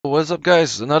What's up,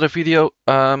 guys? Another video.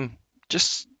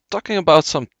 Just talking about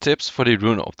some tips for the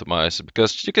rune optimizer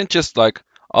because you can just like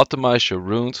optimize your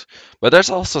runes, but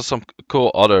there's also some cool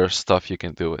other stuff you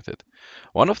can do with it.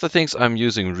 One of the things I'm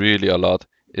using really a lot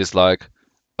is like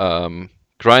um,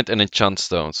 grind and enchant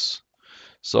stones.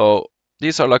 So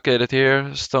these are located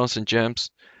here, stones and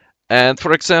gems. And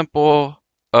for example,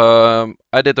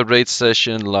 I did a raid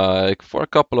session like for a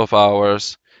couple of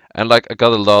hours, and like I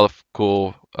got a lot of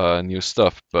cool new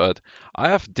stuff. But I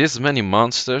have this many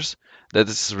monsters that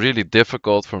it's really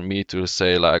difficult for me to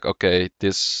say like, okay,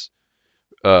 this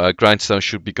grindstone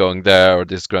should be going there or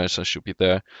this grindstone should be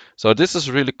there. So this is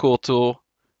a really cool tool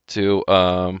to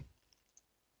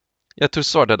yeah, to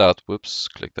sort it out. Whoops,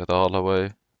 click that all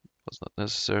away. Was not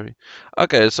necessary.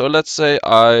 Okay, so let's say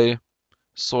I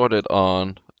sorted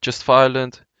on just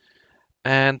violent.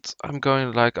 And I'm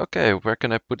going like, okay, where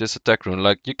can I put this attack rune?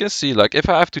 Like you can see, like if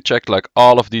I have to check like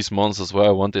all of these monsters where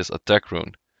I want this attack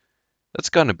rune, that's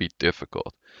gonna be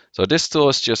difficult. So this tool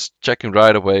is just checking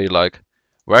right away, like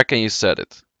where can you set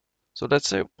it? So let's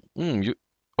say, you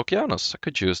Okeanos, I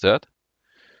could use that.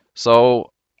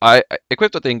 So I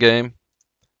equipped it in game,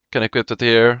 can equip it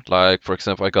here. Like for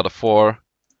example, I got a 4,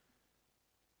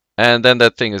 and then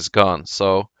that thing is gone.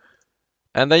 So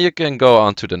and then you can go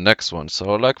on to the next one.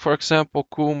 So like for example,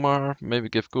 Kumar, maybe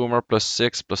give Kumar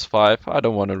 +6, +5. I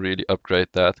don't want to really upgrade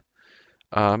that.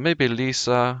 Maybe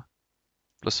Lisa,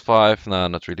 +5. Nah,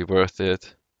 not really worth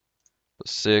it.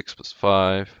 +6,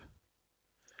 +5.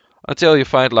 Until you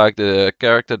find like the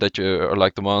character that you, or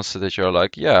like the monster that you're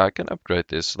like, yeah, I can upgrade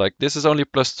this. Like this is only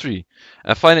 +3.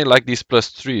 And finding like these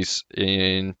 +3s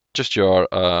in just your,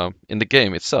 in the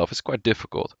game itself is quite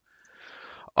difficult.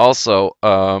 Also,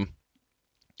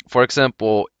 for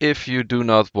example, if you do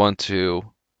not want to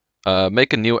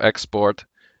make a new export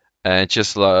and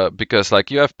just because like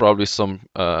you have probably some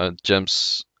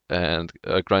gems and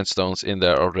grindstones in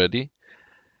there already,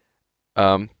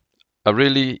 um, a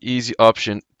really easy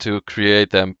option to create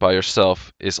them by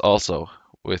yourself is also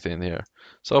within here.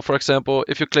 So for example,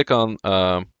 if you click on,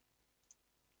 well,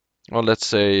 let's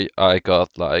say I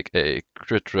got like a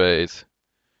crit rate,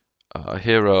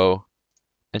 hero,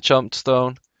 enchant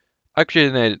stone. I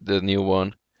created the new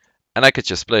one, and I could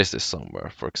just place this somewhere.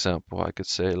 For example, I could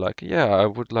say like, yeah, I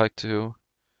would like to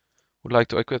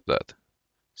equip that.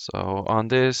 So on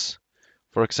this,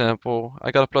 for example,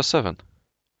 I got a +7.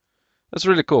 That's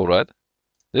really cool, right?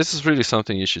 This is really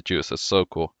something you should use. That's so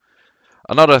cool.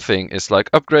 Another thing is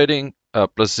like upgrading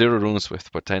 +0 runes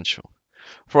with potential.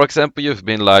 For example, you've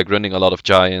been like running a lot of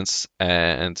giants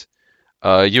and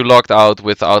you logged out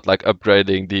without like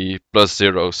upgrading the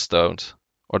 +0 stones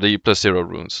or the +0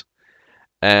 runes.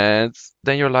 And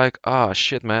then you're like, ah,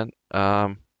 shit, man.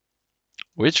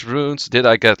 Which runes did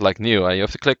I get like new? And you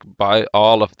have to click buy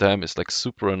all of them. It's like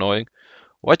super annoying.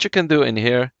 What you can do in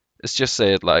here is just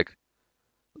say it like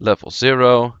level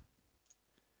 0,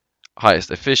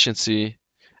 highest efficiency,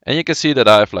 and you can see that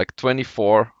I have like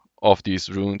 24 of these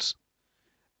runes.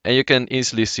 And you can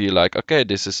easily see like, okay,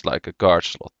 this is like a guard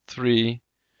slot 3.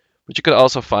 But you could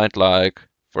also find like,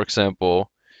 for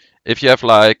example, if you have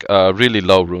like really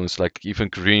low runes, like even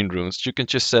green runes, you can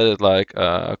just set it like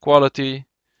quality,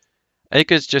 and you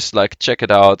can just like check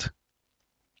it out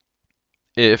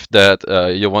if that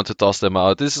you want to toss them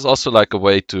out. This is also like a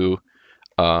way to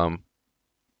um,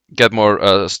 get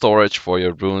more storage for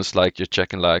your runes, like you're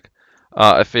checking like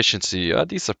efficiency.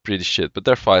 These are pretty shit, but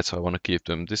they're fights, so I want to keep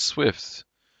them. This Swift,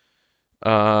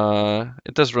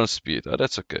 it does run speed.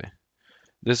 That's okay.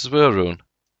 This is will rune.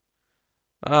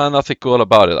 Nothing cool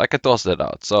about it. I can toss that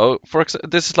out. So for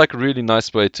this is like a really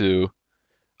nice way to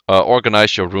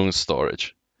organize your rune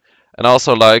storage. And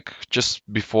also like just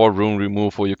before rune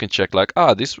removal, you can check like,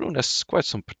 this rune has quite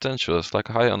some potential. It's like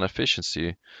high on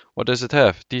efficiency. What does it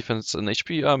have? Defense and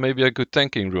HP? Maybe a good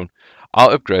tanking rune.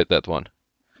 I'll upgrade that one.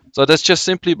 So that's just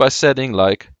simply by setting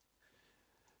like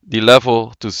the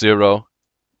level to 0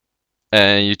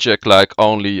 and you check like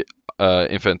only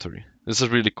inventory. This is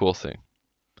a really cool thing.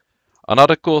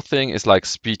 Another cool thing is like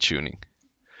speed tuning.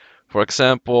 For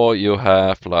example, you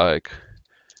have like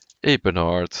a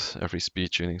Bernard. Every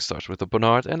speed tuning starts with a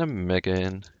Bernard and a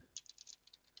Megan.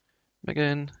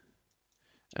 Megan.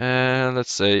 And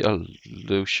let's say a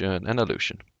Lucian and a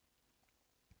Lucian.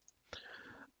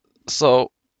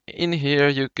 So in here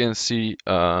you can see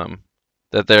that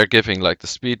they're giving like the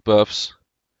speed buffs.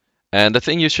 And the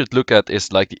thing you should look at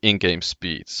is like the in-game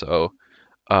speed. So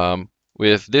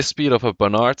with this speed of a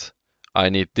Bernard, I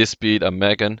need this speed a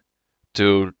Megan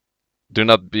to do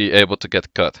not be able to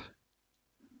get cut.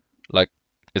 Like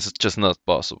It's just not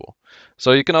possible.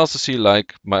 So you can also see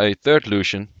like my third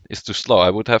illusion is too slow. I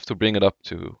would have to bring it up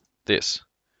to this.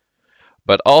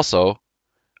 But also,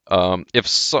 if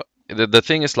so, the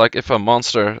thing is like if a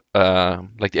monster,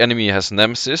 like the enemy has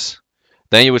nemesis,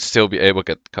 then you would still be able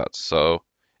to get cut. So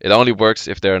it only works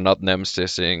if they're not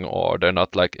nemesising or they're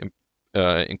not like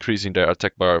increasing their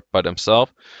attack bar by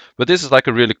themselves. But this is like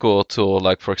a really cool tool,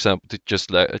 like for example, to just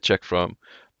check from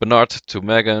Bernard to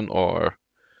Megan, or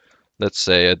let's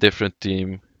say a different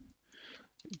team,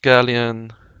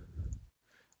 Galleon,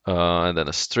 and then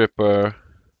a stripper,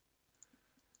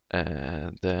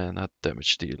 and then a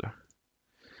damage dealer.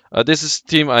 This is a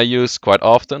team I use quite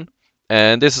often,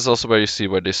 and this is also where you see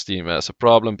where this team has a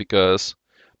problem because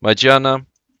my Gianna,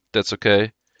 that's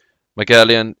okay. My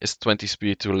Galleon is 20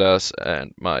 speed too less,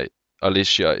 and my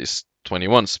Alicia is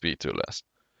 21 speed too less.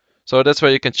 So that's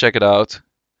where you can check it out.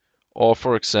 Or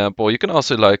for example, you can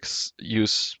also like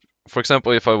use, for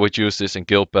example, if I would use this in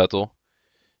guild battle,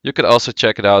 you could also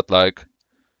check it out like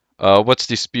what's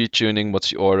the speed tuning,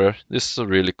 what's the order. This is a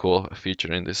really cool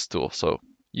feature in this tool, so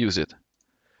use it.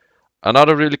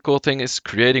 Another really cool thing is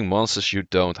creating monsters you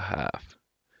don't have.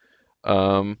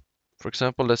 Um, for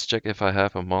example, let's check if I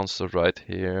have a monster right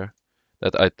here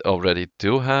that I already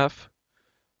do have,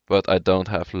 but I don't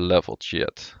have leveled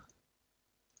yet.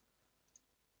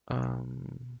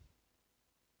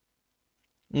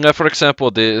 Yeah, for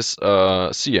example, this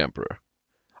Sea Emperor.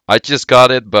 I just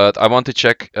got it, but I want to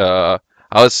check how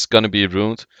it's gonna be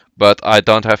runed, but I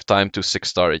don't have time to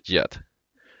 6-star it yet.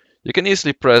 You can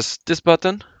easily press this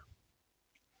button,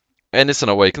 and it's an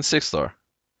awakened 6-star.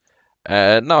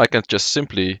 And now I can just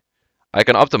simply, I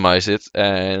can optimize it,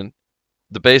 and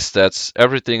the base stats,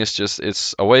 everything is just,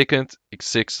 it's awakened,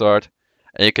 it's 6-starred,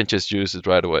 and you can just use it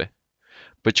right away.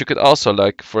 But you could also,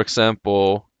 like, for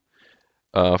example,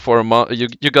 for a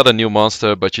you got a new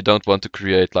monster, but you don't want to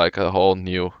create like a whole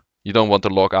new, you don't want to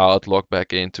log out, log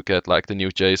back in to get like the new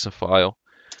JSON file.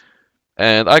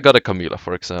 And I got a Camilla,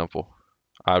 for example.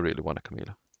 I really want a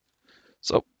Camilla.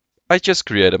 So I just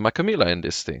created my Camilla in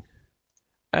this thing.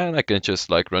 And I can just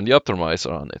like run the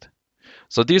optimizer on it.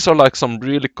 So these are like some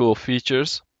really cool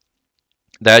features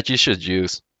that you should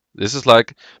use. This is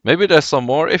like, maybe there's some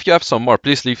more. If you have some more,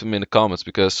 please leave them in the comments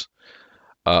because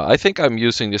I think I'm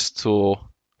using this tool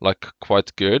like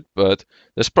quite good, but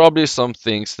there's probably some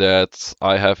things that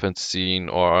I haven't seen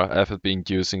or haven't been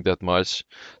using that much.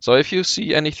 So if you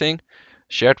see anything,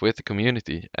 share it with the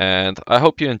community. And I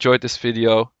hope you enjoyed this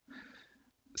video.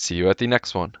 See you at the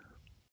next one.